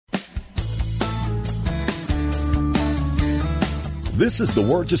This is the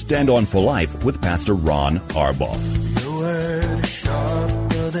Word to Stand On for Life with Pastor Ron Arbaugh. Your word is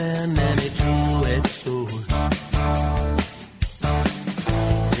sharper than any two-edged sword,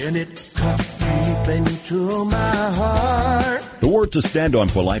 and it cuts deep into my heart. The Word to Stand On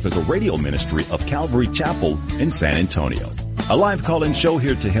for Life is a radio ministry of Calvary Chapel in San Antonio. A live call-in show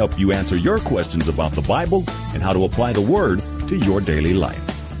here to help you answer your questions about the Bible and how to apply the Word to your daily life.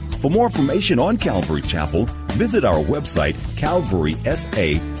 For more information on Calvary Chapel, visit our website,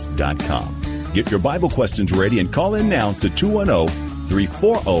 calvarysa.com. Get your Bible questions ready and call in now to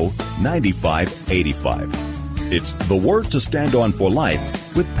 210-340-9585. It's The Word to Stand On for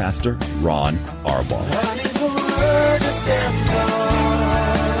Life with Pastor Ron Arbaugh. I need the word to stand on.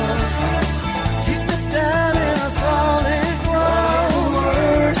 Keep me standing in a solid ground. The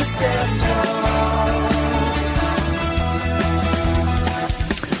word to stand on.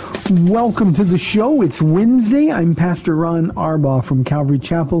 Welcome to the show. It's Wednesday. I'm Pastor Ron Arbaugh from Calvary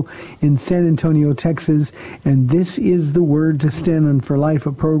Chapel in San Antonio, Texas, and this is the Word to Stand On for Life,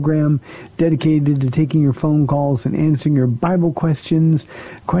 a program dedicated to taking your phone calls and answering your Bible questions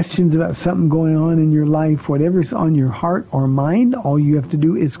about something going on in your life, whatever's on your heart or mind. All you have to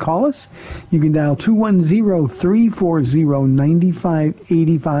do is call us. You can dial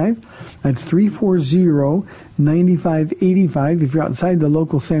 210-340-9585. That's 340-9585. If you're outside the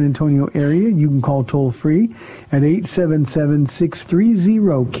local San Antonio area, you can call toll-free at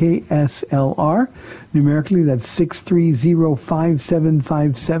 877-630-KSLR. Numerically, that's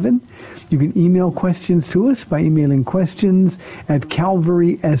 630-5757. You can email questions to us by emailing questions at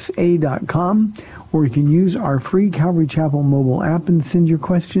calvarysa.com, or you can use our free Calvary Chapel mobile app and send your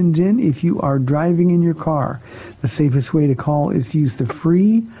questions in if you are driving in your car. The safest way to call is to use the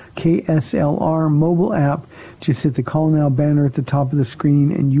free KSLR mobile app. Just hit the Call Now banner at the top of the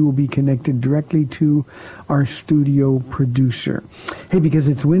screen, and you will be connected directly to our studio producer. Hey, because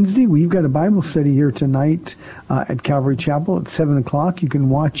it's Wednesday, we've got a Bible study here tonight at Calvary Chapel at 7 o'clock. You can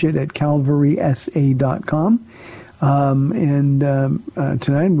watch it at calvarysa.com.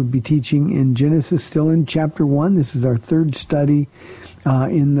 Tonight we'll be teaching in Genesis, still in chapter 1. This is our third study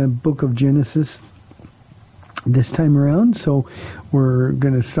in the book of Genesis this time around. So we're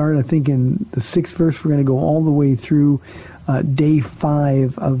going to start, I think, in the 6th verse. We're going to go all the way through day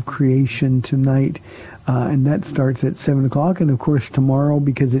 5 of creation tonight. And that starts at 7 o'clock. And, of course, tomorrow,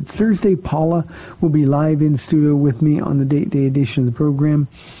 because it's Thursday, Paula will be live in studio with me on the Date Day edition of the program.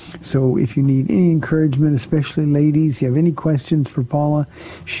 So if you need any encouragement, especially ladies, you have any questions for Paula,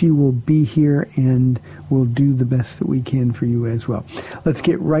 she will be here and we'll do the best that we can for you as well. Let's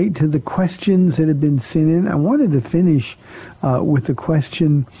get right to the questions that have been sent in. I wanted to finish with a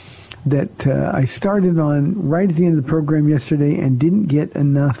question that I started on right at the end of the program yesterday and didn't get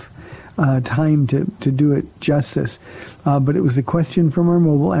enough time to do it justice. But it was a question from our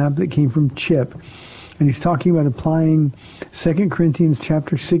mobile app that came from Chip. And he's talking about applying 2 Corinthians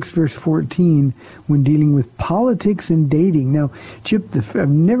chapter 6, verse 14 when dealing with politics and dating. Now, Chip, I've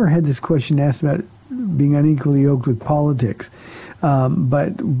never had this question asked about being unequally yoked with politics.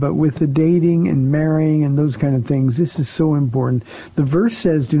 But with the dating and marrying and those kind of things, this is so important. The verse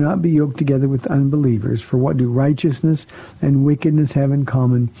says, do not be yoked together with unbelievers, for what do righteousness and wickedness have in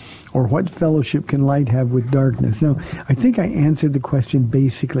common, or what fellowship can light have with darkness? Now, I think I answered the question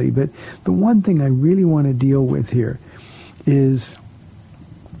basically, but the one thing I really want to deal with here is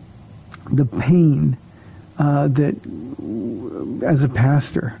the pain that, as a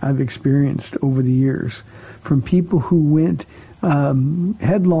pastor, I've experienced over the years from people who went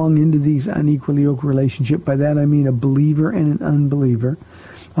headlong into these unequally yoked relationships. By that I mean a believer and an unbeliever.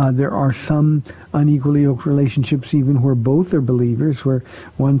 There are some unequally yoked relationships even where both are believers, where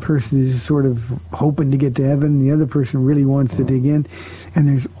one person is sort of hoping to get to heaven and the other person really wants to dig in. And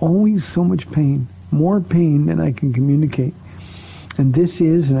there's always so much pain, more pain than I can communicate. And this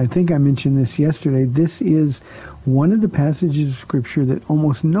is, and I think I mentioned this yesterday, this is one of the passages of Scripture that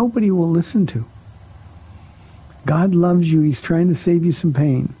almost nobody will listen to. God loves you. He's trying to save you some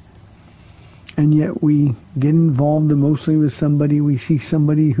pain. And yet we get involved emotionally with somebody. We see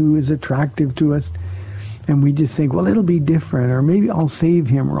somebody who is attractive to us. And we just think, well, it'll be different. Or maybe I'll save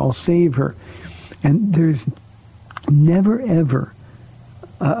him or I'll save her. And there's never, ever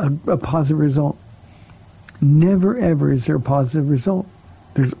a positive result. Never, ever is there a positive result.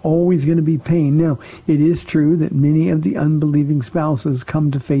 There's always going to be pain. Now, it is true that many of the unbelieving spouses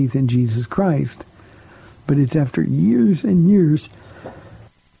come to faith in Jesus Christ. But it's after years and years,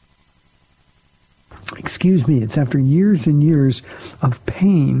 it's after years and years of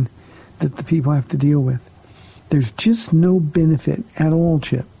pain that the people have to deal with. There's just no benefit at all,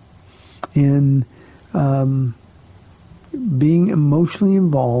 Chip, in being emotionally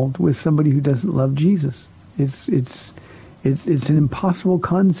involved with somebody who doesn't love Jesus. It's an impossible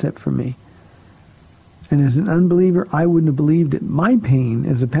concept for me. And as an unbeliever, I wouldn't have believed it. My pain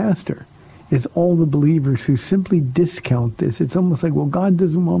as a pastor is all the believers who simply discount this. It's almost like, well, God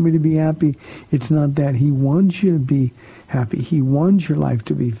doesn't want me to be happy. It's not that. He wants you to be happy. He wants your life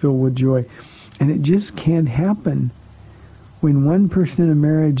to be filled with joy. And it just can't happen when one person in a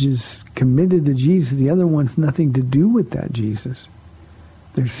marriage is committed to Jesus, the other wants nothing to do with that Jesus.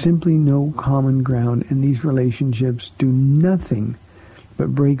 There's simply no common ground, and these relationships do nothing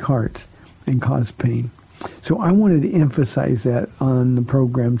but break hearts and cause pain. So I wanted to emphasize that on the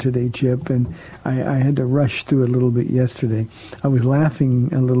program today, Chip, and I had to rush through a little bit yesterday. I was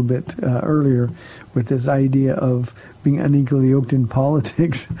laughing a little bit earlier with this idea of being unequally yoked in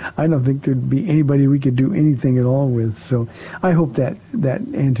politics. I don't think there'd be anybody we could do anything at all with. So I hope that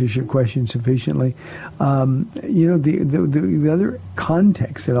answers your question sufficiently. The other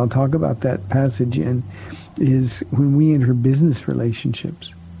context that I'll talk about that passage in is when we enter business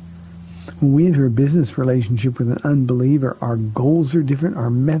relationships. When we enter a business relationship with an unbeliever, our goals are different, our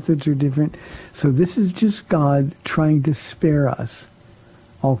methods are different. So this is just God trying to spare us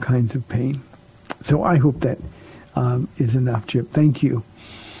all kinds of pain. So I hope that is enough, Chip. Thank you.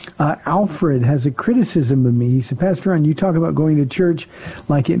 Alfred has a criticism of me. He said, Pastor Ron, you talk about going to church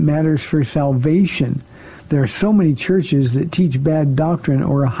like it matters for salvation. There are so many churches that teach bad doctrine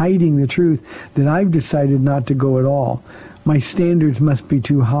or are hiding the truth that I've decided not to go at all. My standards must be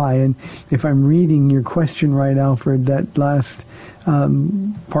too high. And if I'm reading your question right, Alfred, that last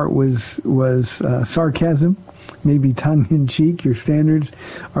part was sarcasm, maybe tongue-in-cheek. Your standards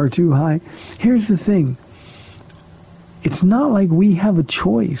are too high. Here's the thing. It's not like we have a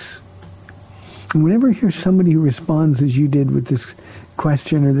choice. And whenever I hear somebody who responds as you did with this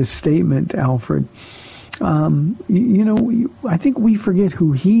question or this statement, Alfred, I think we forget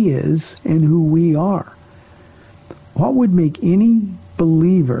who he is and who we are. What would make any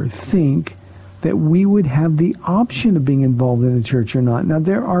believer think that we would have the option of being involved in a church or not? Now,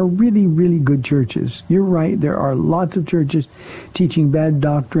 there are really, really good churches. You're right. There are lots of churches teaching bad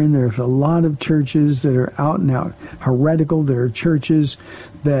doctrine. There's a lot of churches that are out and out heretical. There are churches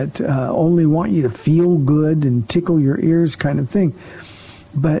that only want you to feel good and tickle your ears kind of thing.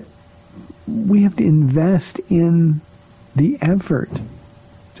 But we have to invest in the effort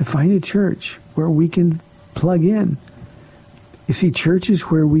to find a church where we can plug in. You see, church is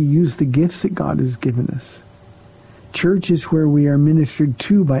where we use the gifts that God has given us. Church is where we are ministered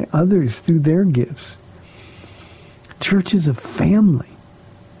to by others through their gifts. Church is a family.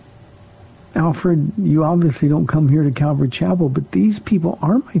 Alfred, you obviously don't come here to Calvary Chapel, but these people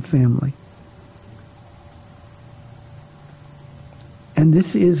are my family. And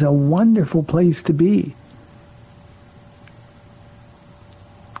this is a wonderful place to be.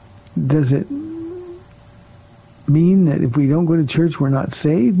 Does it mean that if we don't go to church, we're not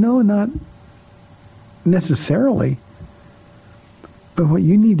saved? No, not necessarily. But what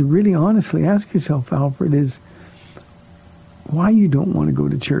you need to really honestly ask yourself, Alfred, is why you don't want to go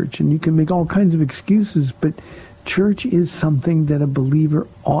to church. And you can make all kinds of excuses, but church is something that a believer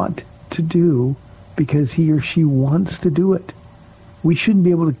ought to do because he or she wants to do it. We shouldn't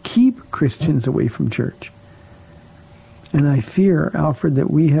be able to keep Christians away from church. And I fear, Alfred,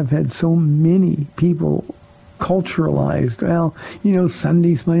 that we have had so many people culturalized. Well,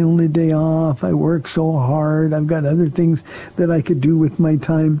 Sunday's my only day off. I work so hard. I've got other things that I could do with my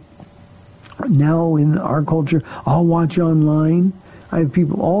time. Now in our culture, I'll watch online. I have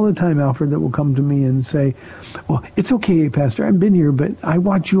people all the time, Alfred, that will come to me and say, well, it's okay, Pastor, I've been here, but I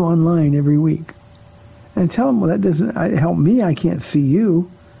watch you online every week. And I tell them, well, that doesn't help me. I can't see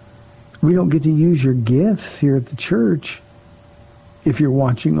you. We don't get to use your gifts here at the church if you're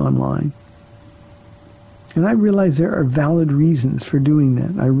watching online. And I realize there are valid reasons for doing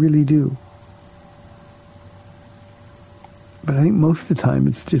that. I really do. But I think most of the time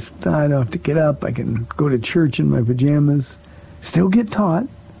it's just, I don't have to get up. I can go to church in my pajamas, still get taught.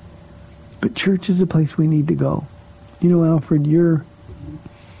 But church is a place we need to go. Alfred, your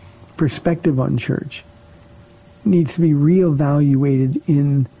perspective on church needs to be reevaluated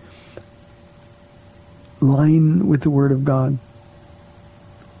in line with the Word of God.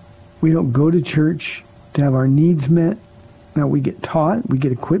 We don't go to church to have our needs met. Now, we get taught, we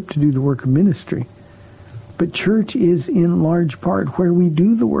get equipped to do the work of ministry. But church is in large part where we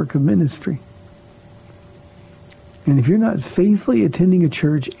do the work of ministry. And if you're not faithfully attending a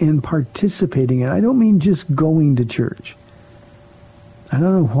church and participating in it, I don't mean just going to church. I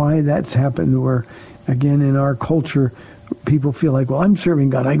don't know why that's happened where, again, in our culture, people feel like, well, I'm serving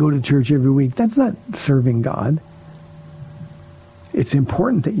God. I go to church every week. That's not serving God. It's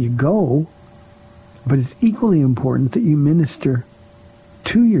important that you go, but it's equally important that you minister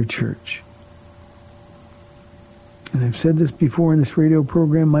to your church. And I've said this before in this radio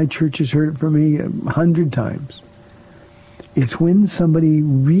program. My church has heard it from me 100 times. It's when somebody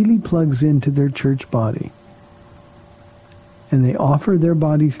really plugs into their church body and they offer their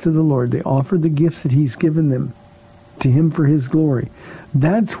bodies to the Lord. They offer the gifts that he's given them to him for his glory.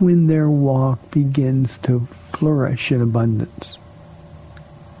 That's when their walk begins to flourish in abundance.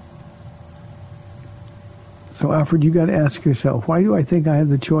 So, Alfred, you got to ask yourself, why do I think I have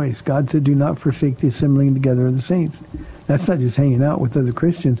the choice? God said, do not forsake the assembling together of the saints. That's not just hanging out with other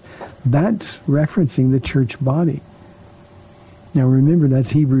Christians. That's referencing the church body. Now, remember,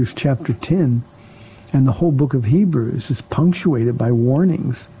 that's Hebrews chapter 10. And the whole book of Hebrews is punctuated by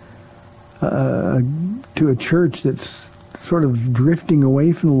warnings to a church that's sort of drifting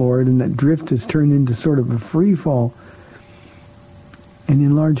away from the Lord, and that drift has turned into sort of a free fall. And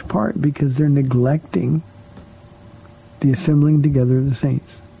in large part because they're neglecting the assembling together of the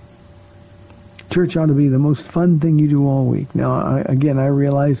saints. Church ought to be the most fun thing you do all week. Now, I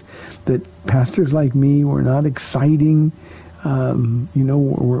realize that pastors like me, we're not exciting.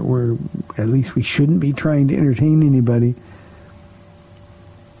 We're at least we shouldn't be trying to entertain anybody.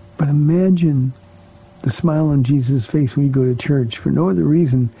 But imagine the smile on Jesus' face when you go to church for no other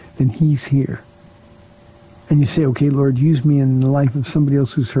reason than he's here. And you say, okay, Lord, use me in the life of somebody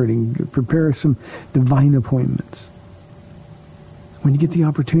else who's hurting. Prepare some divine appointments. When you get the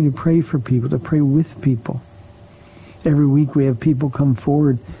opportunity to pray for people, to pray with people. Every week we have people come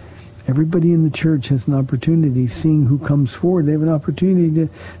forward. Everybody in the church has an opportunity, seeing who comes forward. They have an opportunity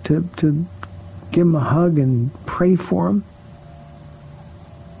to give them a hug and pray for them.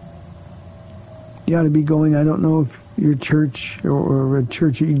 You ought to be going, I don't know if your church or a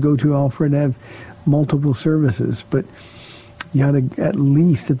church that you'd go to, Alfred, have multiple services, but you ought to at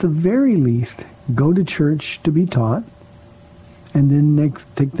the very least, go to church to be taught, and then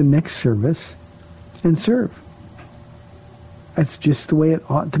take the next service and serve. That's just the way it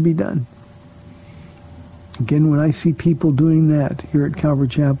ought to be done. Again, when I see people doing that here at Calvary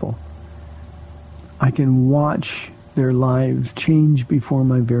Chapel, I can watch their lives change before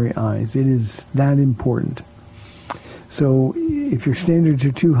my very eyes. It is that important. So if your standards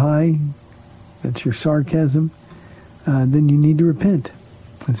are too high, that's your sarcasm, then you need to repent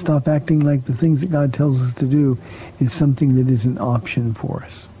and stop acting like the things that God tells us to do is something that is an option for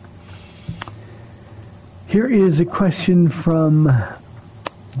us. Here is a question from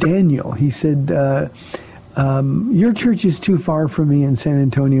Daniel. He said, your church is too far from me in San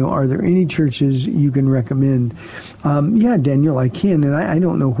Antonio. Are there any churches you can recommend? Yeah, Daniel, I can. And I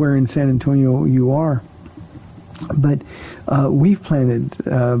don't know where in San Antonio you are. But we've planted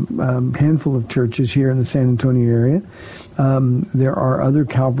a handful of churches here in the San Antonio area. There are other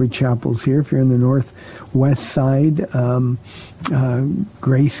Calvary chapels here. If you're in the northwest side,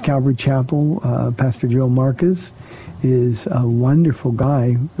 Grace Calvary Chapel, Pastor Joe Marquez is a wonderful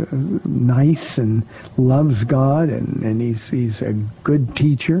guy, nice and loves God, and he's a good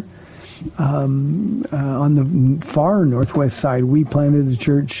teacher. On the far northwest side, we planted a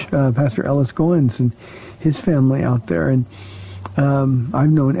church, Pastor Ellis Goins and his family out there, and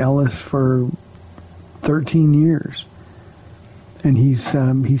I've known Ellis for 13 years, and he's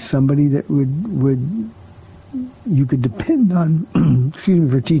somebody that would you could depend on,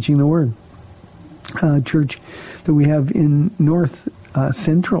 for teaching the Word. Church that we have in north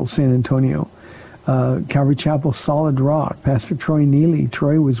central San Antonio, Calvary Chapel Solid Rock, Pastor Troy Neely.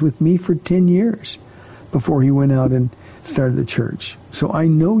 Troy was with me for 10 years before he went out and started the church. So I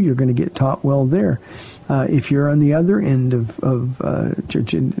know you're going to get taught well there. If you're on the other end of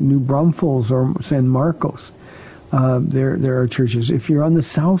church in New Braunfels or San Marcos, there are churches. If you're on the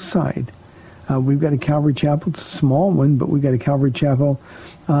south side, we've got a Calvary Chapel. It's a small one, but we've got a Calvary Chapel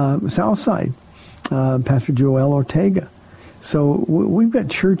south side, Pastor Joel Ortega. So we've got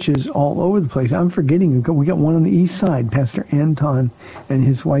churches all over the place. I'm forgetting, we got one on the east side, Pastor Anton and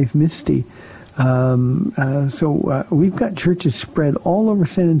his wife Misty. So we've got churches spread all over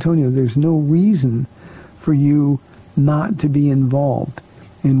San Antonio. There's no reason for you not to be involved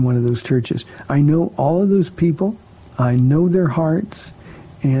in one of those churches. I know all of those people. I know their hearts.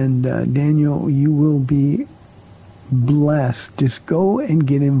 And Daniel, you will be blessed. Just go and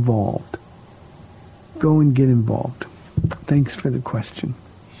get involved. Go and get involved. Thanks for the question.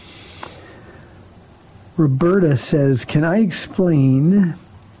 Roberta says, can I explain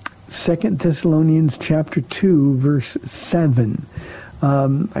 2 Thessalonians chapter 2, verse 7?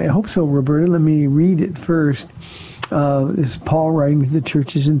 I hope so, Roberta. Let me read it first. This is Paul writing to the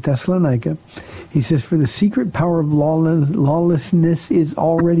churches in Thessalonica. He says, "For the secret power of lawlessness is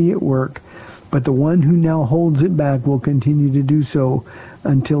already at work, but the one who now holds it back will continue to do so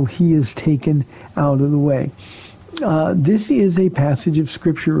until he is taken out of the way." This is a passage of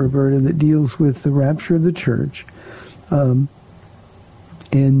Scripture, Roberta, that deals with the rapture of the church. And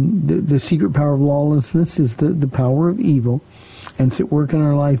the secret power of lawlessness is the power of evil, and it's at work in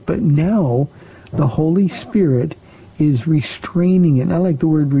our life. But now the Holy Spirit is restraining it. I like the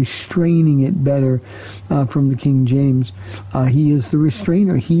word restraining it better from the King James. He is the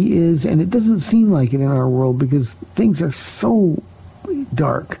restrainer. He is, and it doesn't seem like it in our world because things are so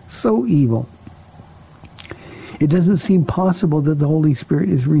dark, so evil. It doesn't seem possible that the Holy Spirit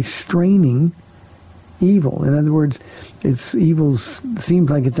is restraining evil. In other words, evil seems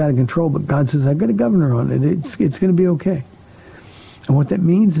like it's out of control, but God says, I've got a governor on it. It's going to be okay. And what that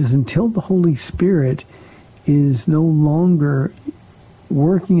means is until the Holy Spirit is no longer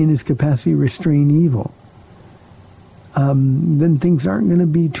working in his capacity to restrain evil, then things aren't going to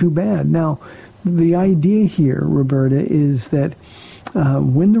be too bad. Now, the idea here, Roberta, is that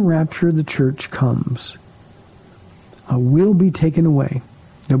when the rapture of the church comes, we'll be taken away.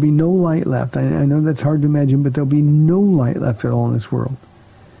 There'll be no light left. I know that's hard to imagine, but there'll be no light left at all in this world.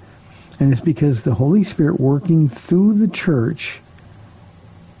 And it's because the Holy Spirit working through the church,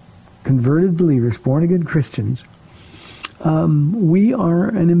 converted believers, born-again Christians, we are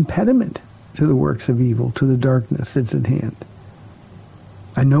an impediment to the works of evil, to the darkness that's at hand.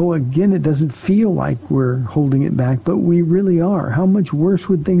 I know, again, it doesn't feel like we're holding it back, but we really are. How much worse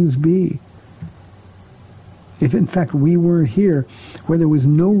would things be if, in fact, we weren't here, where there was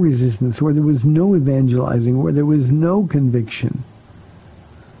no resistance, where there was no evangelizing, where there was no conviction?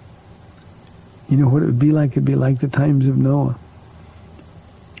 You know what it would be like? It'd be like the times of Noah,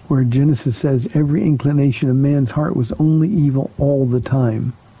 where Genesis says every inclination of man's heart was only evil all the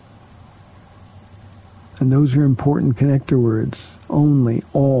time. And those are important connector words. Only,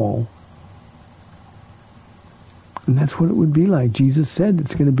 all. And that's what it would be like. Jesus said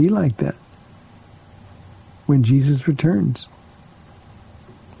it's going to be like that when Jesus returns.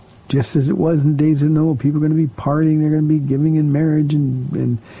 Just as it was in the days of Noah, people are going to be partying, they're going to be giving in marriage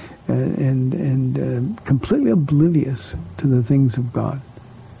and completely oblivious to the things of God.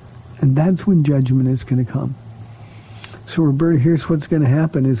 And that's when judgment is going to come. So, Roberta, here's what's going to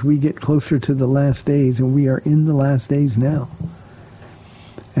happen as we get closer to the last days, and we are in the last days now.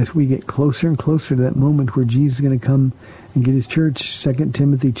 As we get closer and closer to that moment where Jesus is going to come and get his church, 2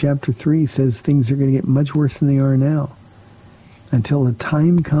 Timothy chapter 3 says things are going to get much worse than they are now. Until the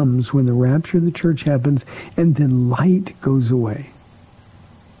time comes when the rapture of the church happens, and then light goes away.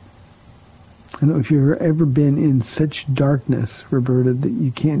 I don't know if you've ever been in such darkness, Roberta, that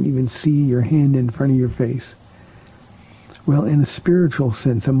you can't even see your hand in front of your face. Well, in a spiritual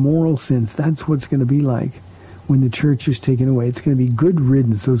sense, a moral sense, that's what's going to be like when the church is taken away. It's going to be good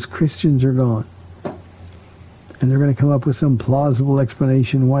riddance. Those Christians are gone. And they're going to come up with some plausible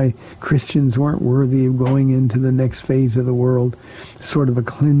explanation why Christians weren't worthy of going into the next phase of the world, sort of a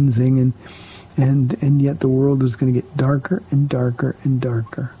cleansing, and yet the world is going to get darker and darker and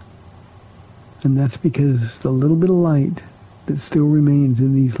darker. And that's because the little bit of light that still remains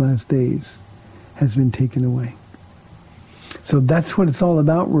in these last days has been taken away. So that's what it's all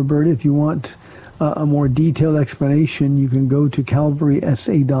about, Roberta. If you want a more detailed explanation, you can go to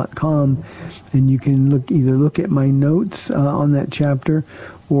calvarysa.com and you can either look at my notes on that chapter,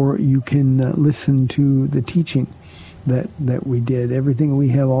 or you can listen to the teaching that we did. Everything we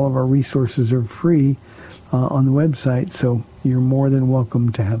have, all of our resources are free on the website, so you're more than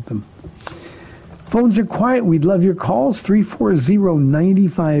welcome to have them. Phones are quiet. We'd love your calls,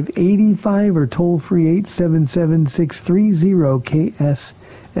 340-9585 or toll-free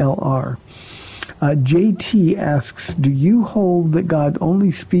 877-630-KSLR. JT asks, do you hold that God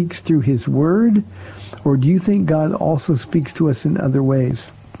only speaks through his word, or do you think God also speaks to us in other ways?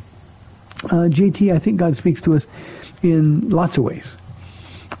 JT, I think God speaks to us in lots of ways.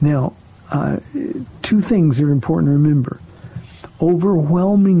 Now, two things are important to remember.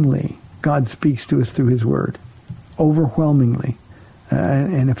 Overwhelmingly, God speaks to us through his word. Overwhelmingly.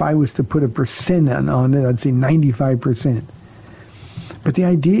 And if I was to put a percent on it, I'd say 95%. But the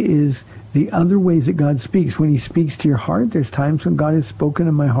idea is the other ways that God speaks. When he speaks to your heart, there's times when God has spoken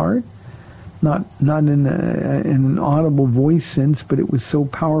in my heart. Not in an audible voice sense, but it was so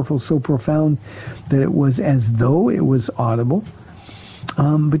powerful, so profound that it was as though it was audible.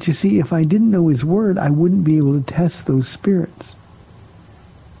 But you see, if I didn't know his word, I wouldn't be able to test those spirits.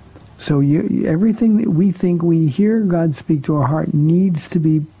 So everything that we think we hear God speak to our heart needs to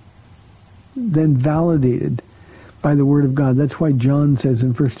be then validated by the word of God. That's why John says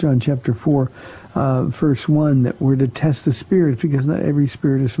in 1 John chapter 4, verse 1, that we're to test the spirits, because not every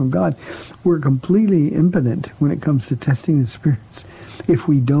spirit is from God. We're completely impotent when it comes to testing the spirits if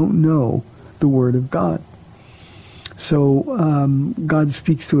we don't know the word of God. So God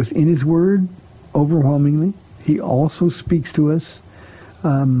speaks to us in his word overwhelmingly. He also speaks to us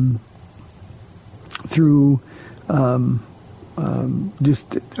through just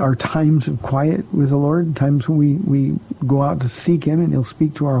our times of quiet with the Lord, times when we go out to seek him and he'll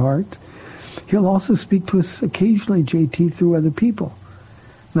speak to our heart. He'll also speak to us occasionally, JT, through other people.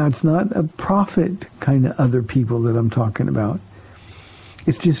 Now, it's not a prophet kind of other people that I'm talking about.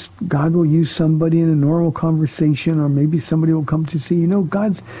 It's just God will use somebody in a normal conversation, or maybe somebody will come to say,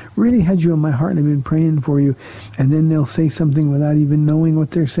 God's really had you on my heart and I've been praying for you. And then they'll say something without even knowing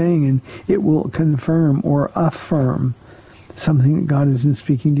what they're saying, and it will confirm or affirm something that God has been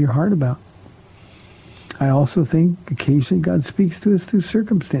speaking to your heart about. I also think occasionally God speaks to us through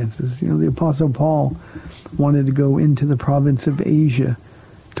circumstances. The Apostle Paul wanted to go into the province of Asia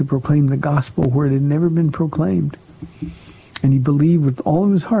to proclaim the gospel where it had never been proclaimed. And he believed with all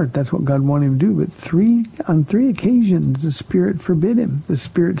of his heart that's what God wanted him to do. But on three occasions, the Spirit forbid him. The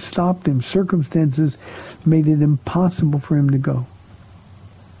Spirit stopped him. Circumstances made it impossible for him to go.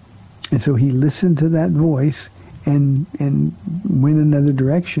 And so he listened to that voice and went another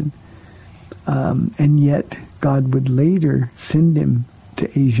direction. And yet God would later send him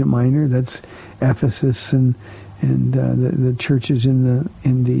to Asia Minor. That's Ephesus and the churches in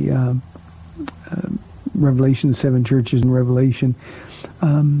the Revelation, 7 churches in Revelation,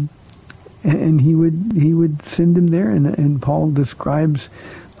 and he would send him there. And Paul describes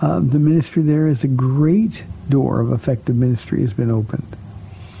the ministry there as a great door of effective ministry has been opened.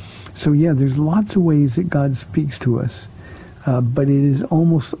 So yeah, there's lots of ways that God speaks to us, but it is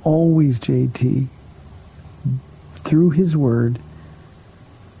almost always, JT, through his word.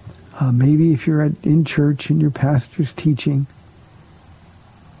 Maybe if you're in church and your pastor's teaching,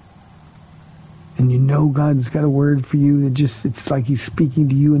 and God's got a word for you, it's like he's speaking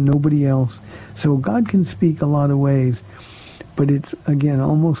to you and nobody else. So God can speak a lot of ways, but it's, again,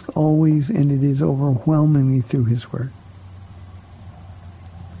 almost always, and it is overwhelmingly through his word.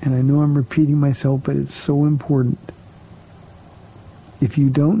 And I know I'm repeating myself, but it's so important. If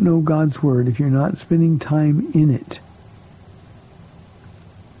you don't know God's word, if you're not spending time in it,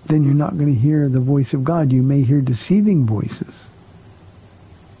 then you're not going to hear the voice of God. You may hear deceiving voices,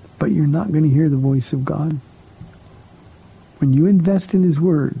 but you're not going to hear the voice of God. When you invest in his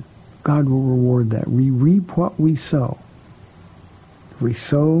word, God will reward that. We reap what we sow. If we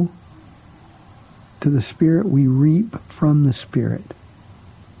sow to the Spirit, we reap from the Spirit.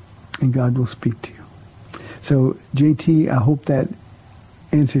 And God will speak to you. So, JT, I hope that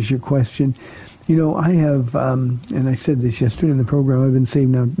answers your question. I have, and I said this yesterday in the program, I've been saved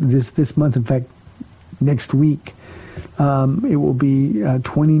now this month. In fact, next week, it will be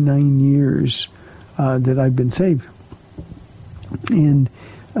 29 years that I've been saved. And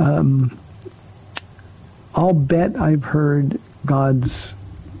I'll bet I've heard God's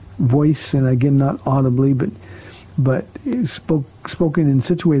voice, and again, not audibly, but spoken in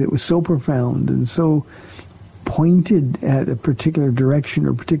such a way that was so profound and so pointed at a particular direction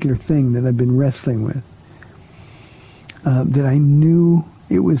or particular thing that I've been wrestling with, that I knew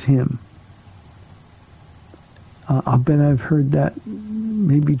it was him. I'll bet I've heard that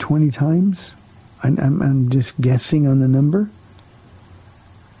maybe 20 times. I'm just guessing on the number.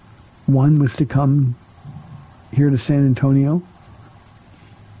 One was to come here to San Antonio.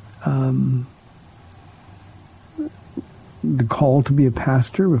 The call to be a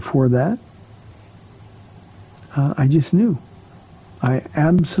pastor before that. I just knew. I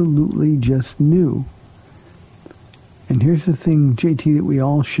absolutely just knew. And here's the thing, JT, that we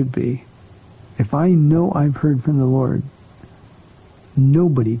all should be. If I know I've heard from the Lord,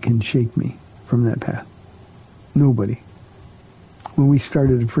 nobody can shake me from that path. Nobody. When we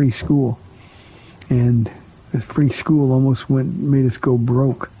started a free school, and the free school almost made us go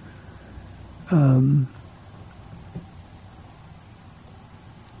broke.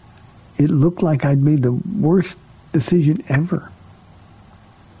 It looked like I'd made the worst decision ever.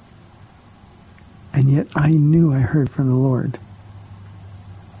 And yet I knew I heard from the Lord.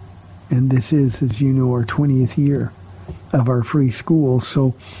 And this is, as you know, our 20th year of our free school.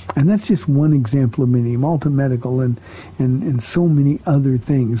 So, and that's just one example of many, Malta Medical and so many other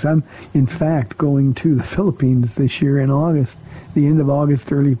things. I'm, in fact, going to the Philippines this year in August, the end of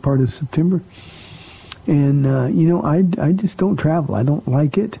August, early part of September. And, I just don't travel. I don't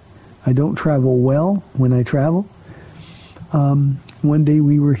like it. I don't travel well when I travel. One day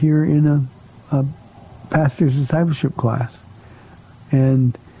we were here in a pastor's discipleship class.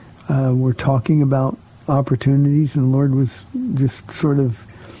 And we're talking about opportunities, and the Lord was just sort of,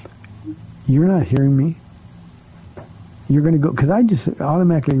 you're not hearing me. You're going to go, because I just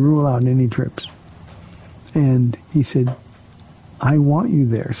automatically rule out any trips. And he said, I want you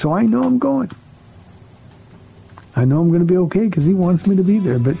there. So I know I'm going. I know I'm going to be okay because he wants me to be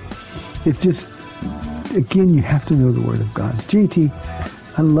there. But it's just, again, you have to know the Word of God. JT,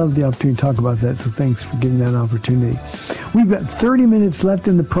 I love the opportunity to talk about that, so thanks for giving that opportunity. We've got 30 minutes left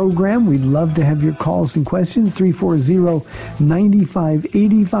in the program. We'd love to have your calls and questions,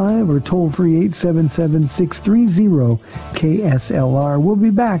 340-9585 or toll-free 877-630-KSLR. We'll be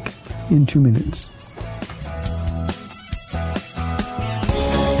back in 2 minutes.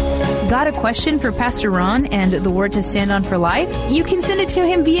 Got a question for Pastor Ron and the Word to Stand On for Life? You can send it to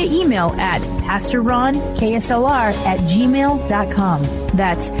him via email at pastorronksLR@gmail.com.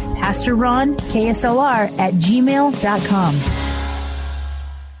 That's pastorronksLR@gmail.com.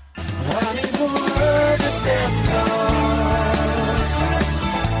 I need the Word to stand on.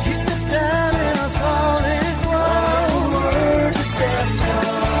 Keep us down in a solid ground. Word to stand on.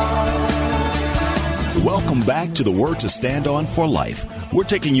 Welcome back to the Word to Stand On for Life. We're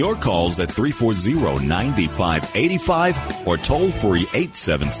taking your calls at 340-9585 or toll-free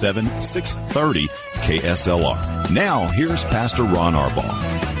 877-630-KSLR. Now, here's Pastor Ron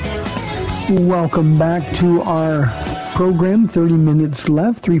Arbaugh. Welcome back to our program. 30 minutes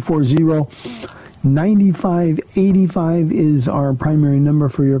left. 340-9585 is our primary number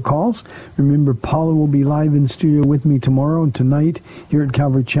for your calls. Remember, Paula will be live in studio with me tomorrow and tonight here at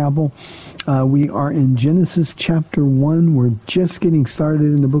Calvary Chapel. We are in Genesis chapter 1. We're just getting started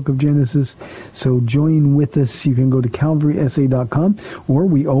in the book of Genesis, so join with us. You can go to calvarysa.com, or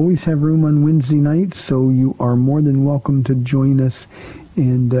we always have room on Wednesday nights, so you are more than welcome to join us,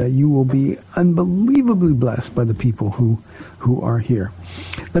 and you will be unbelievably blessed by the people who are here.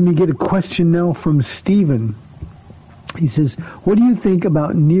 Let me get a question now from Stephen. He says, what do you think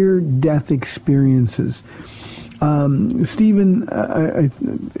about near-death experiences? Stephen,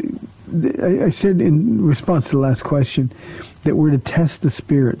 I said in response to the last question that we're to test the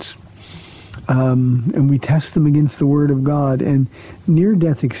spirits, and we test them against the Word of God. And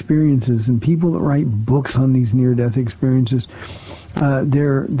near-death experiences, and people that write books on these near-death experiences,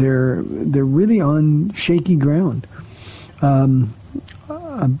 they're really on shaky ground.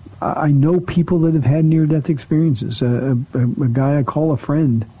 I know people that have had near-death experiences. A guy I call a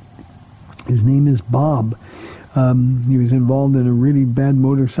friend, his name is Bob. He was involved in a really bad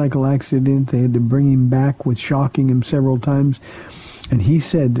motorcycle accident. They had to bring him back with shocking him several times. And he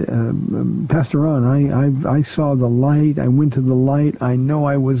said, Pastor Ron, I saw the light. I went to the light. I know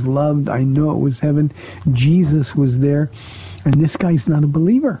I was loved. I know it was heaven. Jesus was there. And this guy's not a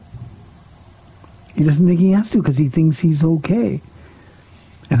believer. He doesn't think he has to because he thinks he's okay.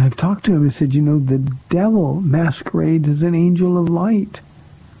 And I've talked to him and said, the devil masquerades as an angel of light.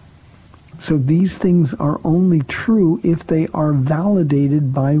 So these things are only true if they are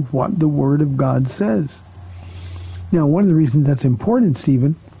validated by what the Word of God says. Now, one of the reasons that's important,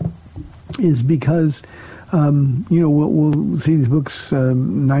 Stephen, is because, we'll see these books,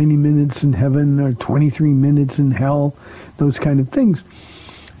 90 minutes in heaven or 23 minutes in hell, those kind of things.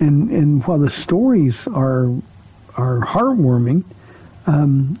 And while the stories are heartwarming,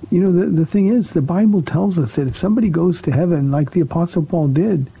 the thing is, the Bible tells us that if somebody goes to heaven like the Apostle Paul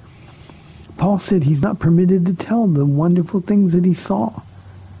did, Paul said he's not permitted to tell the wonderful things that he saw.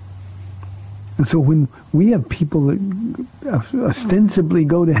 And so when we have people that ostensibly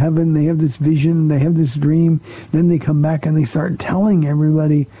go to heaven, they have this vision, they have this dream, then they come back and they start telling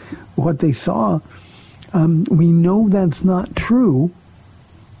everybody what they saw, we know that's not true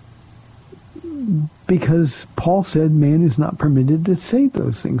because Paul said man is not permitted to say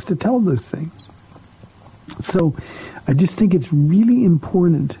those things, to tell those things. So I just think it's really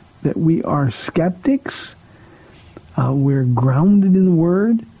important that we are skeptics, we're grounded in the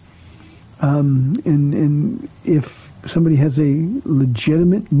Word, and if somebody has a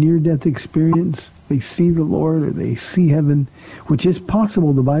legitimate near-death experience, they see the Lord or they see heaven, which is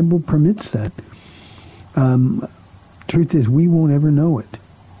possible, the Bible permits that. Truth is, we won't ever know it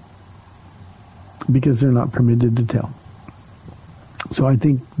because they're not permitted to tell. So I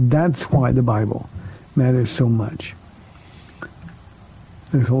think that's why the Bible matters so much.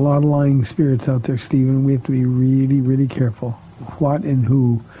 There's a lot of lying spirits out there, Stephen. We have to be really, really careful what and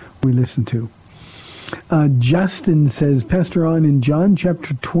who we listen to. Justin says, Pastor Ron, in John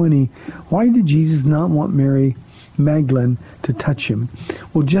chapter 20, why did Jesus not want Mary Magdalene to touch him?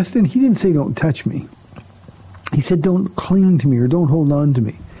 Well, Justin, he didn't say don't touch me. He said don't cling to me or don't hold on to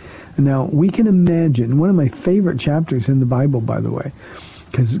me. Now, we can imagine, one of my favorite chapters in the Bible, by the way,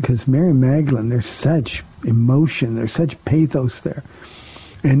 because Mary Magdalene, there's such emotion, there's such pathos there.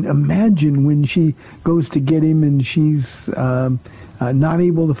 And imagine when she goes to get him and she's not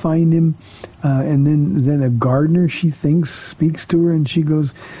able to find him, and then a gardener, she thinks, speaks to her, and she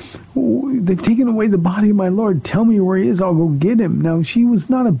goes, "Oh, they've taken away the body of my Lord. Tell me where he is. I'll go get him." Now, she was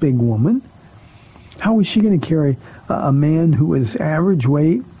not a big woman. How was she going to carry a man who was average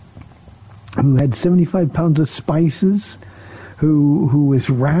weight, who had 75 pounds of spices, who was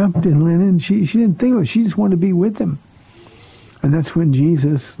wrapped in linen? She didn't think of it. She just wanted to be with him. And that's when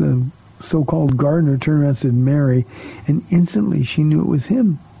Jesus, the so-called gardener, turned around and said, "Mary," and instantly she knew it was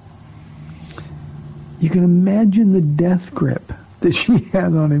him. You can imagine the death grip that she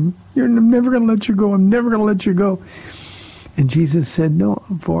had on him. "I'm never going to let you go. I'm never going to let you go." And Jesus said, "No,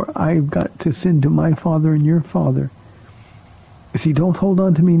 for I've got to send to my Father and your Father. See, don't hold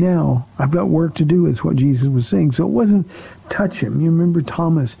on to me now. I've got work to do," is what Jesus was saying. So it wasn't touch him. You remember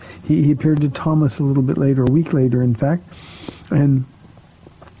Thomas. He appeared to Thomas a little bit later, a week later, in fact, and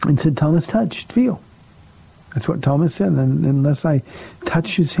said, "Thomas, touch, feel." That's what Thomas said. And unless I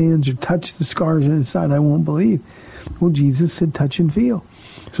touch his hands or touch the scars on his side, I won't believe. Well, Jesus said, touch and feel.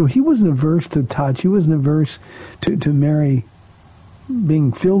 So he wasn't averse to touch. He wasn't averse to Mary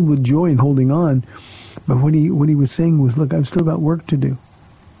being filled with joy and holding on. But what he was saying was, look, I've still got work to do.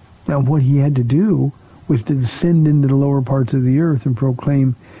 Now, what he had to do was to descend into the lower parts of the earth and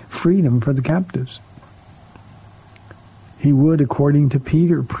proclaim freedom for the captives. He would, according to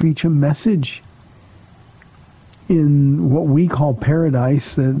Peter, preach a message in what we call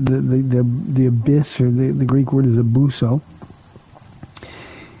paradise, the abyss, or the Greek word is abuso.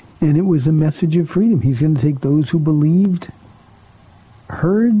 And it was a message of freedom. He's going to take those who believed,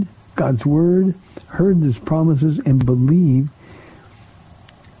 heard God's word, heard his promises, and believed,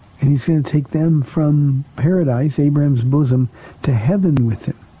 and he's going to take them from paradise, Abraham's bosom, to heaven with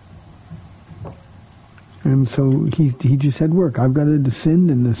him. And so he just had work. I've got to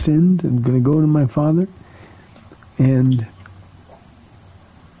descend and ascend, and going to go to my Father. And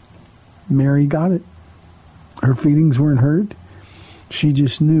Mary got it. Her feelings weren't hurt. She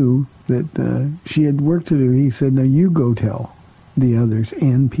just knew that she had work to do. He said, "Now you go tell the others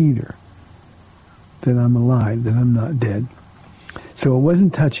and Peter that I'm alive, that I'm not dead." So it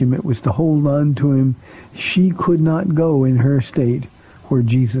wasn't touch him, it was to hold on to him. She could not go in her state where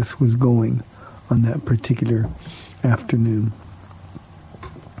Jesus was going on that particular afternoon.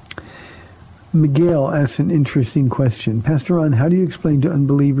 Miguel asks an interesting question. Pastor Ron, how do you explain to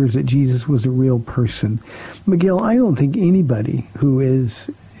unbelievers that Jesus was a real person? Miguel, I don't think anybody who is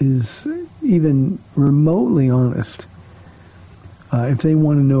even remotely honest, if they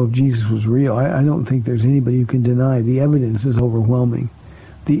want to know if Jesus was real, I don't think there's anybody who can deny. The evidence is overwhelming.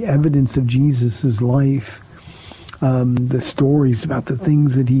 The evidence of Jesus' life, the stories about the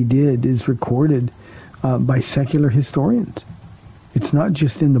things that he did is recorded by secular historians. It's not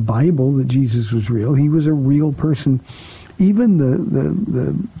just in the Bible that Jesus was real. He was a real person. Even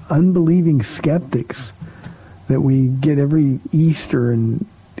the unbelieving skeptics that we get every Easter and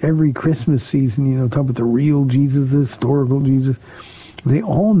every Christmas season, talk about the real Jesus, the historical Jesus, they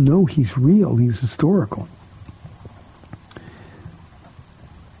all know he's real. He's historical.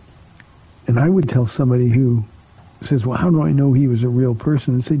 And I would tell somebody who says, well, how do I know he was a real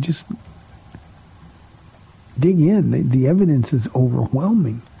person? And say, just dig in. The evidence is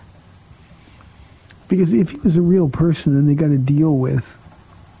overwhelming. Because if he was a real person, then they got to deal with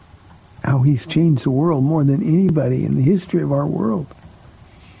how he's changed the world more than anybody in the history of our world.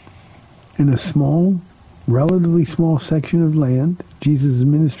 In a small, relatively small section of land, Jesus'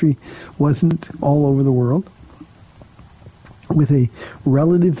 ministry wasn't all over the world. With a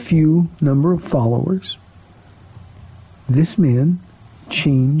relative few number of followers, this man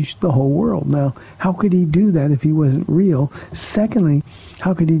changed the whole world. Now, how could he do that if he wasn't real? Secondly,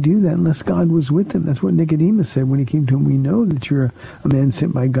 how could he do that unless God was with him? That's what Nicodemus said when he came to him. We know that you're a man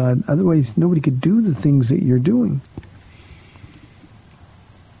sent by God. Otherwise, nobody could do the things that you're doing.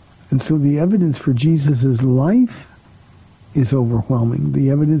 And so the evidence for Jesus' life is overwhelming. The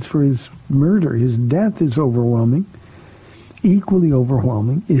evidence for his murder, his death, is overwhelming. Equally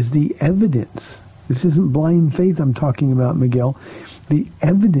overwhelming is the evidence. This isn't blind faith I'm talking about, Miguel. The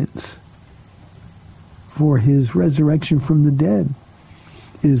evidence for his resurrection from the dead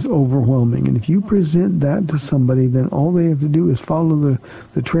is overwhelming. And if you present that to somebody, then all they have to do is follow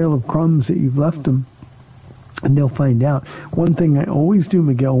the trail of crumbs that you've left them, and they'll find out. One thing I always do,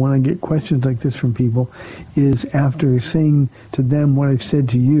 Miguel, when I get questions like this from people, is after saying to them what I've said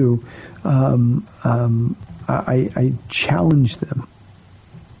to you, I challenge them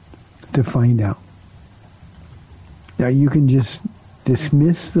to find out. Now, you can just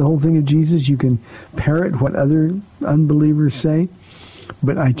dismiss the whole thing of Jesus. You can parrot what other unbelievers say.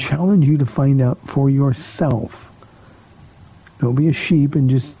 But I challenge you to find out for yourself. Don't be a sheep and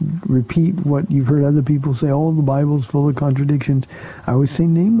just repeat what you've heard other people say. Oh, the Bible's full of contradictions. I always say,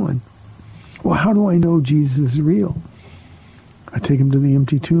 name one. Well, how do I know Jesus is real? I take him to the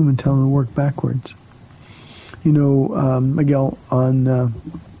empty tomb and tell him to work backwards. You know, Miguel, on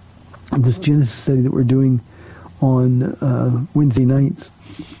this Genesis study that we're doing on Wednesday nights,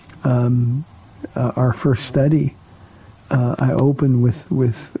 our first study, I opened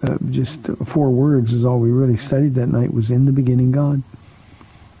with just 4 words is all we really studied that night, was in the beginning God.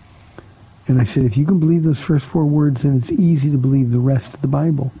 And I said, if you can believe those first 4 words, then it's easy to believe the rest of the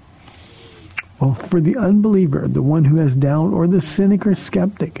Bible. Well, for the unbeliever, the one who has doubt, or the cynic or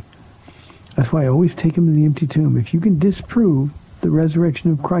skeptic, that's why I always take him to the empty tomb. If you can disprove the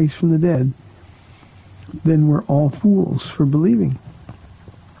resurrection of Christ from the dead, then we're all fools for believing.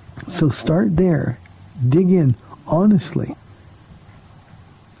 So start there. Dig in honestly.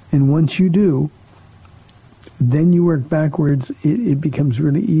 And once you do, then you work backwards. It becomes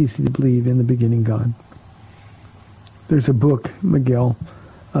really easy to believe in the beginning God. There's a book, Miguel,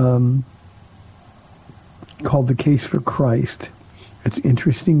 called The Case for Christ. It's an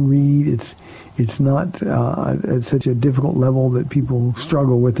interesting read. It's not at such a difficult level that people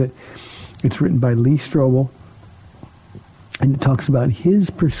struggle with it. It's written by Lee Strobel, and it talks about his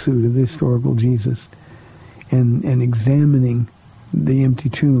pursuit of the historical Jesus and examining the empty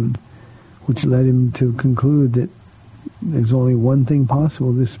tomb, which led him to conclude that there's only one thing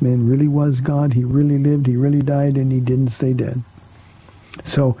possible. This man really was God. He really lived. He really died, and he didn't stay dead.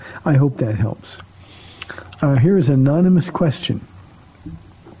 So I hope that helps. Here is an anonymous question.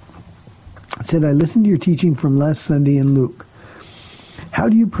 It said, I listened to your teaching from last Sunday in Luke. How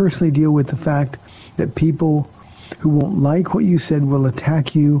do you personally deal with the fact that people who won't like what you said will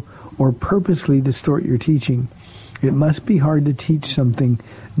attack you or purposely distort your teaching? It must be hard to teach something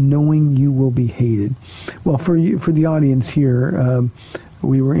knowing you will be hated. Well, for the audience here,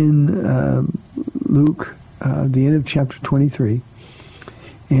 we were in Luke, the end of chapter 23.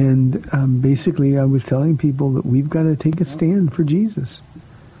 And basically I was telling people that we've got to take a stand for Jesus.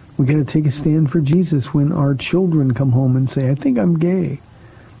 We've got to take a stand for Jesus when our children come home and say, I think I'm gay.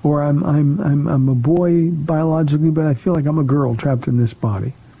 Or I'm a boy biologically, but I feel like I'm a girl trapped in this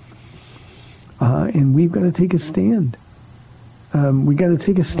body. And we've got to take a stand. We've got to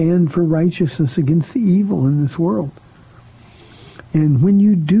take a stand for righteousness against the evil in this world. And when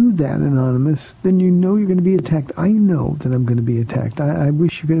you do that, Anonymous, then you know you're going to be attacked. I know that I'm going to be attacked. I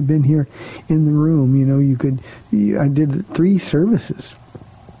wish you could have been here in the room. You know, I did 3 services.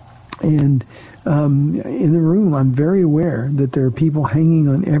 And in the room, I'm very aware that there are people hanging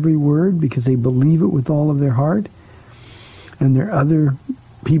on every word because they believe it with all of their heart. And there are other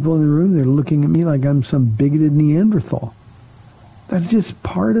people in the room that are looking at me like I'm some bigoted Neanderthal. That's just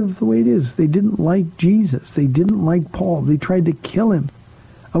part of the way it is. They didn't like Jesus. They didn't like Paul. They tried to kill him.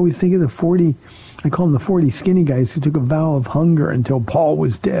 I always think of I call them the 40 skinny guys who took a vow of hunger until Paul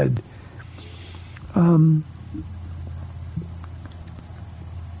was dead.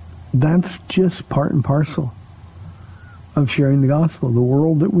 That's just part and parcel of sharing the gospel. The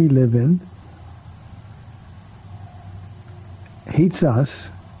world that we live in hates us,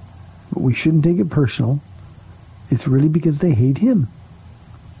 but we shouldn't take it personal. It's really because they hate him.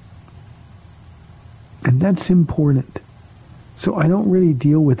 And that's important. So I don't really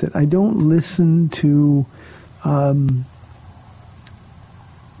deal with it. I don't listen to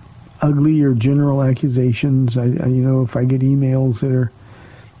ugly or general accusations. I if I get emails that are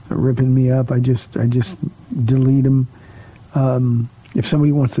ripping me up, I just delete them. If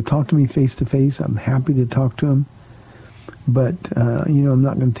somebody wants to talk to me face to face, I'm happy to talk to them. But I'm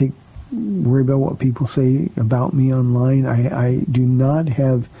not going to worry about what people say about me online. I do not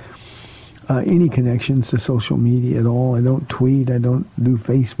have any connections to social media at all. I don't tweet. I don't do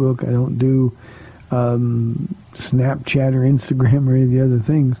Facebook. I don't do Snapchat or Instagram or any of the other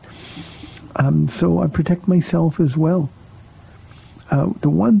things. So I protect myself as well. The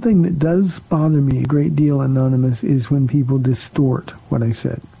one thing that does bother me a great deal, Anonymous, is when people distort what I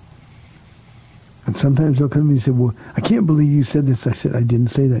said. And sometimes they'll come to me and say, well, I can't believe you said this. I said, I didn't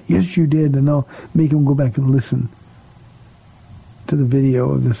say that. Yes, you did. And I'll make them go back and listen to the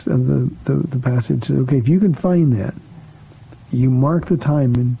video of this, of the passage. So, okay, if you can find that, you mark the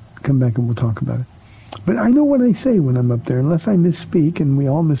time and come back and we'll talk about it. But I know what I say when I'm up there, unless I misspeak, and we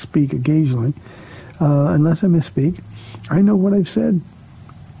all misspeak occasionally. Unless I misspeak, I know what I've said.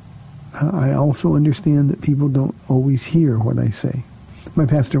 I also understand that people don't always hear what I say. My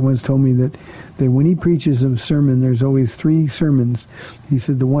pastor once told me that when he preaches a sermon, there's always 3 sermons. He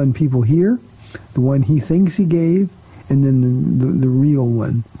said the one people hear, the one he thinks he gave, and then the real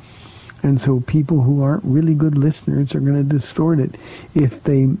one. And so people who aren't really good listeners are going to distort it. If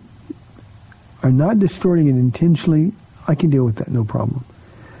they are not distorting it intentionally, I can deal with that, no problem.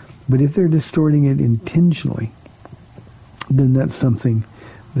 But if they're distorting it intentionally, then that's something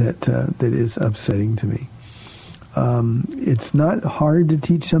that is upsetting to me. It's not hard to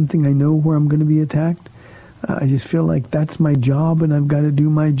teach something I know where I'm going to be attacked. I just feel like that's my job, and I've got to do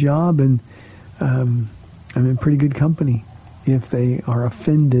my job, and I'm in pretty good company if they are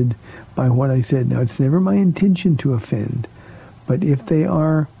offended by what I said. Now, it's never my intention to offend, but if they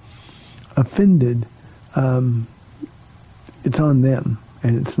are offended, it's on them,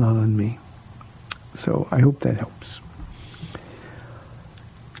 and it's not on me. So I hope that helps.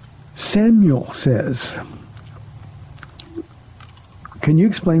 Samuel says, can you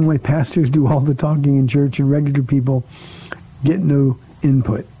explain why pastors do all the talking in church and regular people get no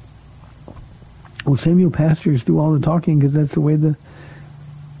input? Well, Samuel, pastors do all the talking because that's the way the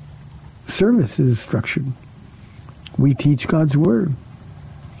service is structured. We teach God's Word.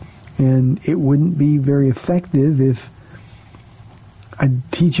 And it wouldn't be very effective if I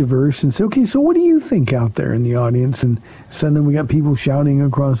teach a verse and say, okay, so what do you think out there in the audience? And suddenly we got people shouting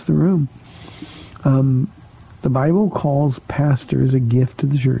across the room. The Bible calls pastors a gift to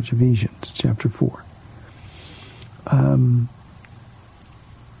the church, Ephesians chapter 4.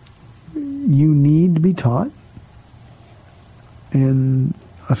 You need to be taught. And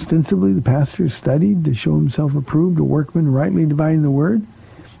ostensibly the pastor studied to show himself approved, a workman rightly dividing the word.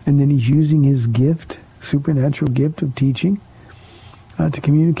 And then he's using his gift, supernatural gift of teaching, to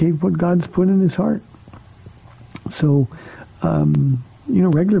communicate what God's put in his heart. So,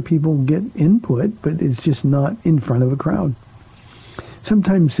 regular people get input, but it's just not in front of a crowd.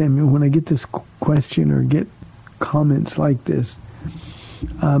 Sometimes, Samuel, when I get this question or get comments like this,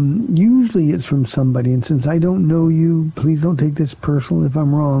 usually it's from somebody, and since I don't know you, please don't take this personal if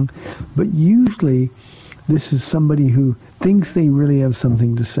I'm wrong, but usually this is somebody who thinks they really have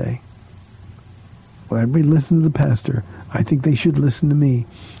something to say. Well, everybody listen to the pastor. I think they should listen to me.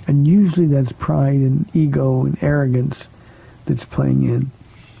 And usually that's pride and ego and arrogance that's playing in.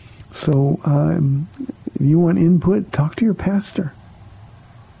 So if you want input, talk to your pastor.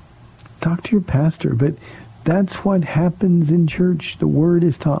 Talk to your pastor. But that's what happens in church. The word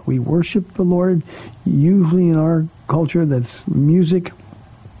is taught. We worship the Lord. Usually in our culture, that's music.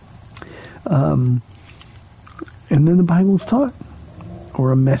 And then the Bible's taught.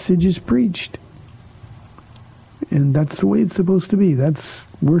 Or a message is preached. And that's the way it's supposed to be. That's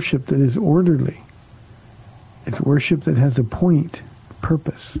worship that is orderly. It's worship that has a point,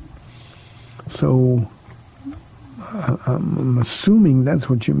 purpose. So I'm assuming that's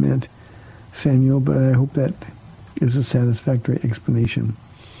what you meant, Samuel, but I hope that is a satisfactory explanation.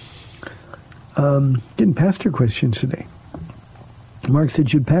 Getting pastor questions today. Mark said,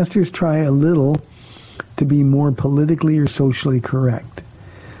 should pastors try a little to be more politically or socially correct?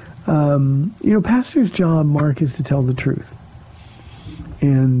 Pastor's job, Mark, is to tell the truth.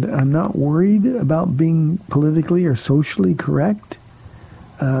 And I'm not worried about being politically or socially correct.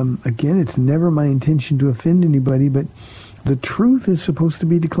 Again, it's never my intention to offend anybody, but the truth is supposed to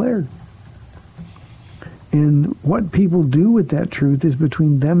be declared. And what people do with that truth is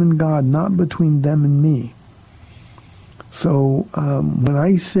between them and God, not between them and me. So when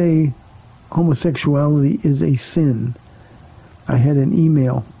I say homosexuality is a sin, I had an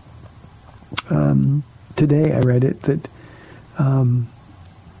email today, I read it, that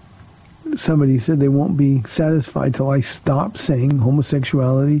somebody said they won't be satisfied till I stop saying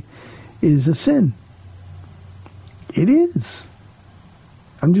homosexuality is a sin. It is.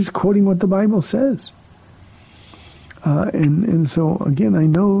 I'm just quoting what the Bible says. And so, again, I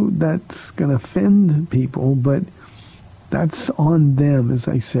know that's going to offend people, but that's on them, as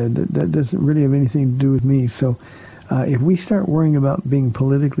I said. That doesn't really have anything to do with me. So if we start worrying about being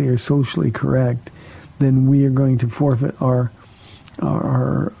politically or socially correct, then we are going to forfeit our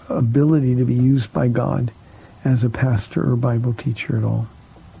ability to be used by God as a pastor or Bible teacher at all.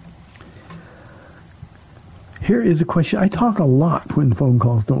 Here is a question. I talk a lot when phone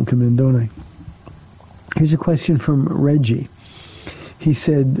calls don't come in, don't I? Here's a question from Reggie. He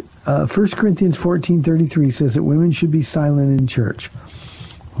said, 1 Corinthians 14:33 says that women should be silent in church.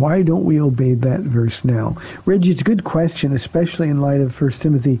 Why don't we obey that verse now? Reggie, it's a good question, especially in light of 1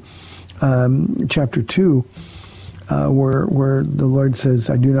 Timothy chapter 2, where the Lord says,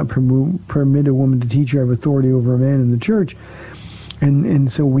 I do not permit a woman to teach or have authority over a man in the church.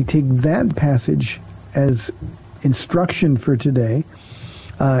 And so we take that passage as instruction for today.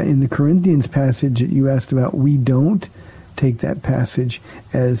 In the Corinthians passage that you asked about, we don't take that passage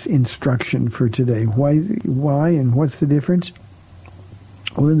as instruction for today. Why, and what's the difference?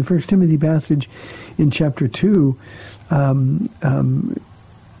 Well, in the 1 Timothy passage in chapter 2,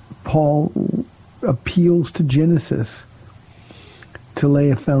 Paul appeals to Genesis to lay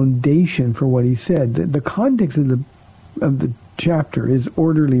a foundation for what he said. The context of the chapter is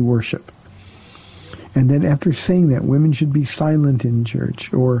orderly worship. And then after saying that, women should be silent in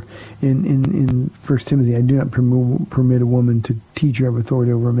church. Or in 1 Timothy, I do not permit a woman to teach or have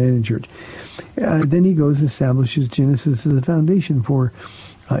authority over a man in church. Then he goes and establishes Genesis as a foundation for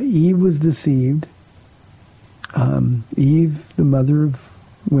Eve was deceived. Eve, the mother of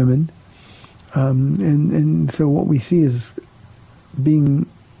women. And so what we see is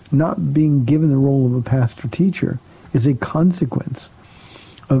not being given the role of a pastor teacher is a consequence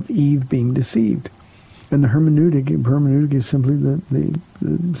of Eve being deceived. And the hermeneutic is simply the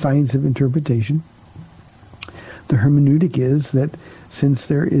science of interpretation. The hermeneutic is that since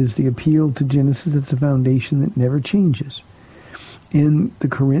there is the appeal to Genesis, it's a foundation that never changes. In the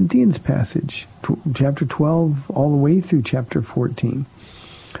Corinthians passage, chapter 12, all the way through chapter 14,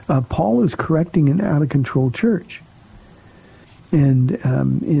 Paul is correcting an out-of-control church. And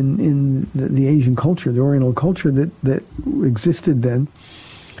in the Asian culture, the Oriental culture that existed then,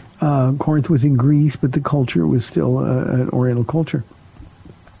 Corinth was in Greece, but the culture was still an Oriental culture.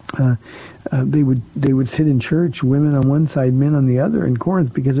 They would sit in church, women on one side, men on the other in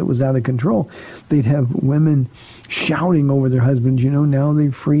Corinth, because it was out of control. They'd have women shouting over their husbands, now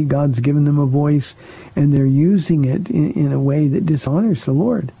they're free, God's given them a voice, and they're using it in a way that dishonors the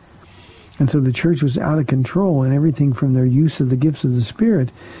Lord. And so the church was out of control, and everything from their use of the gifts of the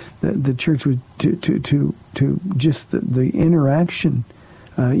Spirit, the church was to just the interaction,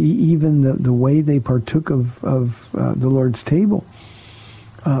 even the way they partook of the Lord's table,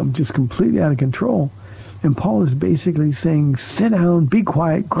 just completely out of control. And Paul is basically saying, sit down, be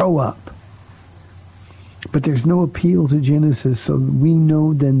quiet, grow up. But there's no appeal to Genesis, so we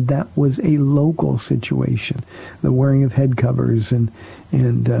know then that was a local situation. The wearing of head covers and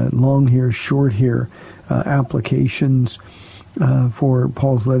long hair, short hair applications for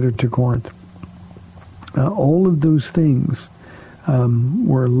Paul's letter to Corinth. All of those things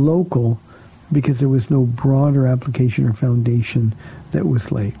were local because there was no broader application or foundation that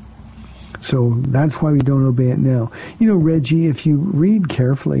was laid. So that's why we don't obey it now. Reggie, if you read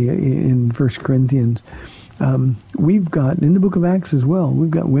carefully in 1 Corinthians, we've got, in the book of Acts as well, we've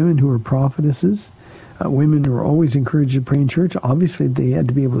got women who are prophetesses, women who are always encouraged to pray in church. Obviously, they had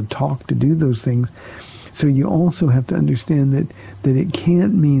to be able to talk to do those things. So you also have to understand that it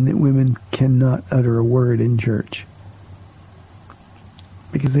can't mean that women cannot utter a word in church,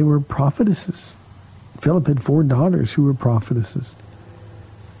 because they were prophetesses. Philip had 4 daughters who were prophetesses.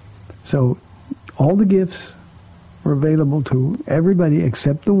 So all the gifts were available to everybody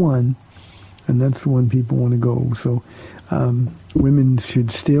except the one, and that's the one people want to go. So women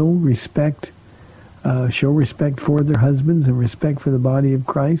should still show respect for their husbands and respect for the body of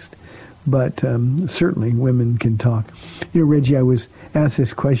Christ, but certainly women can talk. Reggie, I was asked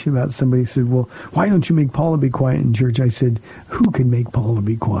this question about somebody said, well, why don't you make Paula be quiet in church? I said, who can make Paula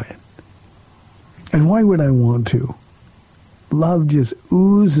be quiet? And why would I want to? Love just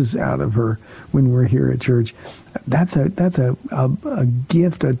oozes out of her when we're here at church. That's a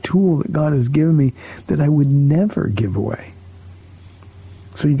gift, a tool that God has given me that I would never give away.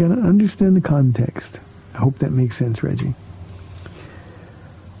 So you got to understand the context. I hope that makes sense, Reggie.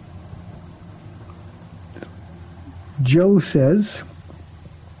 Joe says,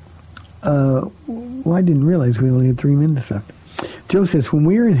 I didn't realize we only had 3 minutes left. Joe says, when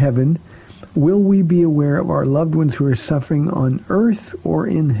we are in heaven, will we be aware of our loved ones who are suffering on earth or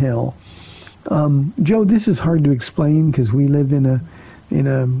in hell? Joe, this is hard to explain because we live in a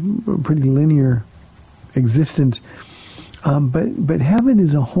pretty linear existence. But heaven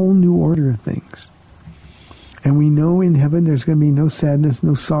is a whole new order of things. And we know in heaven there's going to be no sadness,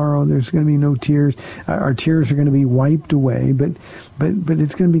 no sorrow. There's going to be no tears. Our tears are going to be wiped away. But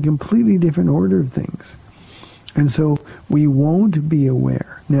it's going to be a completely different order of things. And so we won't be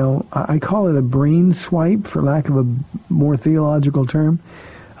aware. Now, I call it a brain swipe, for lack of a more theological term.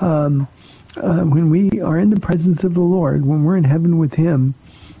 When we are in the presence of the Lord, when we're in heaven with Him,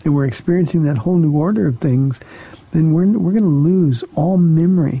 and we're experiencing that whole new order of things, then we're going to lose all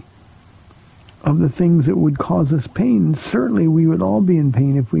memory of the things that would cause us pain. And certainly we would all be in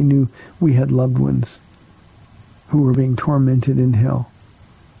pain if we knew we had loved ones who were being tormented in hell.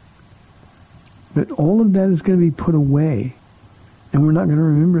 But all of that is going to be put away, and we're not going to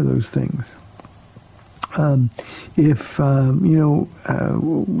remember those things. If, we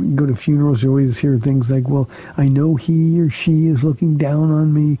go to funerals, you always hear things like, well, I know he or she is looking down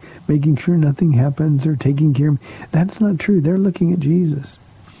on me, making sure nothing happens or taking care of me. That's not true. They're looking at Jesus.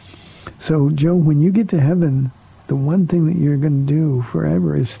 So, Joe, when you get to heaven, the one thing that you're going to do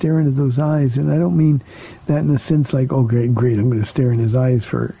forever is stare into those eyes. And I don't mean that in a sense like, okay, great, I'm going to stare in his eyes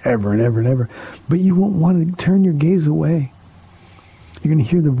forever and ever and ever. But you won't want to turn your gaze away. You're going to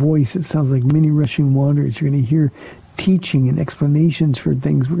hear the voice. It sounds like many rushing waters. You're going to hear teaching and explanations for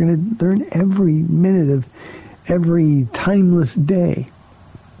things. We're going to learn every minute of every timeless day.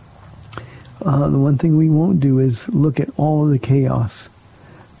 The one thing we won't do is look at all of the chaos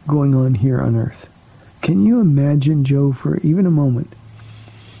going on here on earth. Can you imagine, Joe, for even a moment,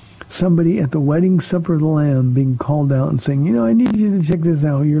 somebody at the wedding supper of the Lamb being called out and saying, I need you to check this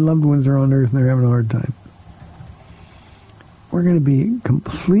out. Your loved ones are on earth and they're having a hard time. We're going to be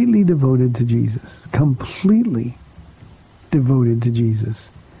completely devoted to Jesus. Completely devoted to Jesus.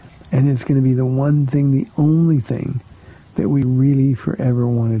 And it's going to be the one thing, the only thing that we really forever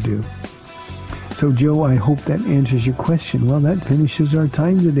want to do. So, Joe, I hope that answers your question. Well, that finishes our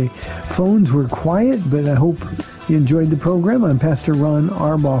time today. Phones were quiet, but I hope you enjoyed the program. I'm Pastor Ron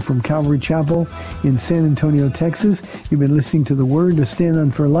Arbaugh from Calvary Chapel in San Antonio, Texas. You've been listening to The Word to Stand On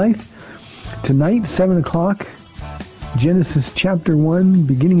for Life. Tonight, 7 o'clock, Genesis chapter 1,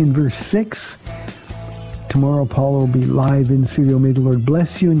 beginning in verse 6. Tomorrow, Paul will be live in studio. May the Lord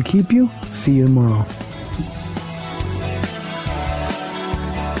bless you and keep you. See you tomorrow.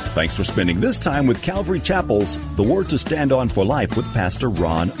 Thanks for spending this time with Calvary Chapel's The Word to Stand On for Life with Pastor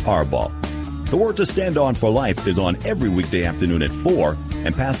Ron Arbaugh. The Word to Stand On for Life is on every weekday afternoon at 4,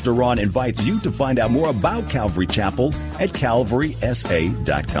 and Pastor Ron invites you to find out more about Calvary Chapel at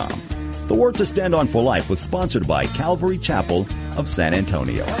calvarysa.com. The Word to Stand On for Life was sponsored by Calvary Chapel of San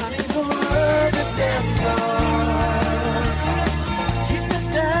Antonio.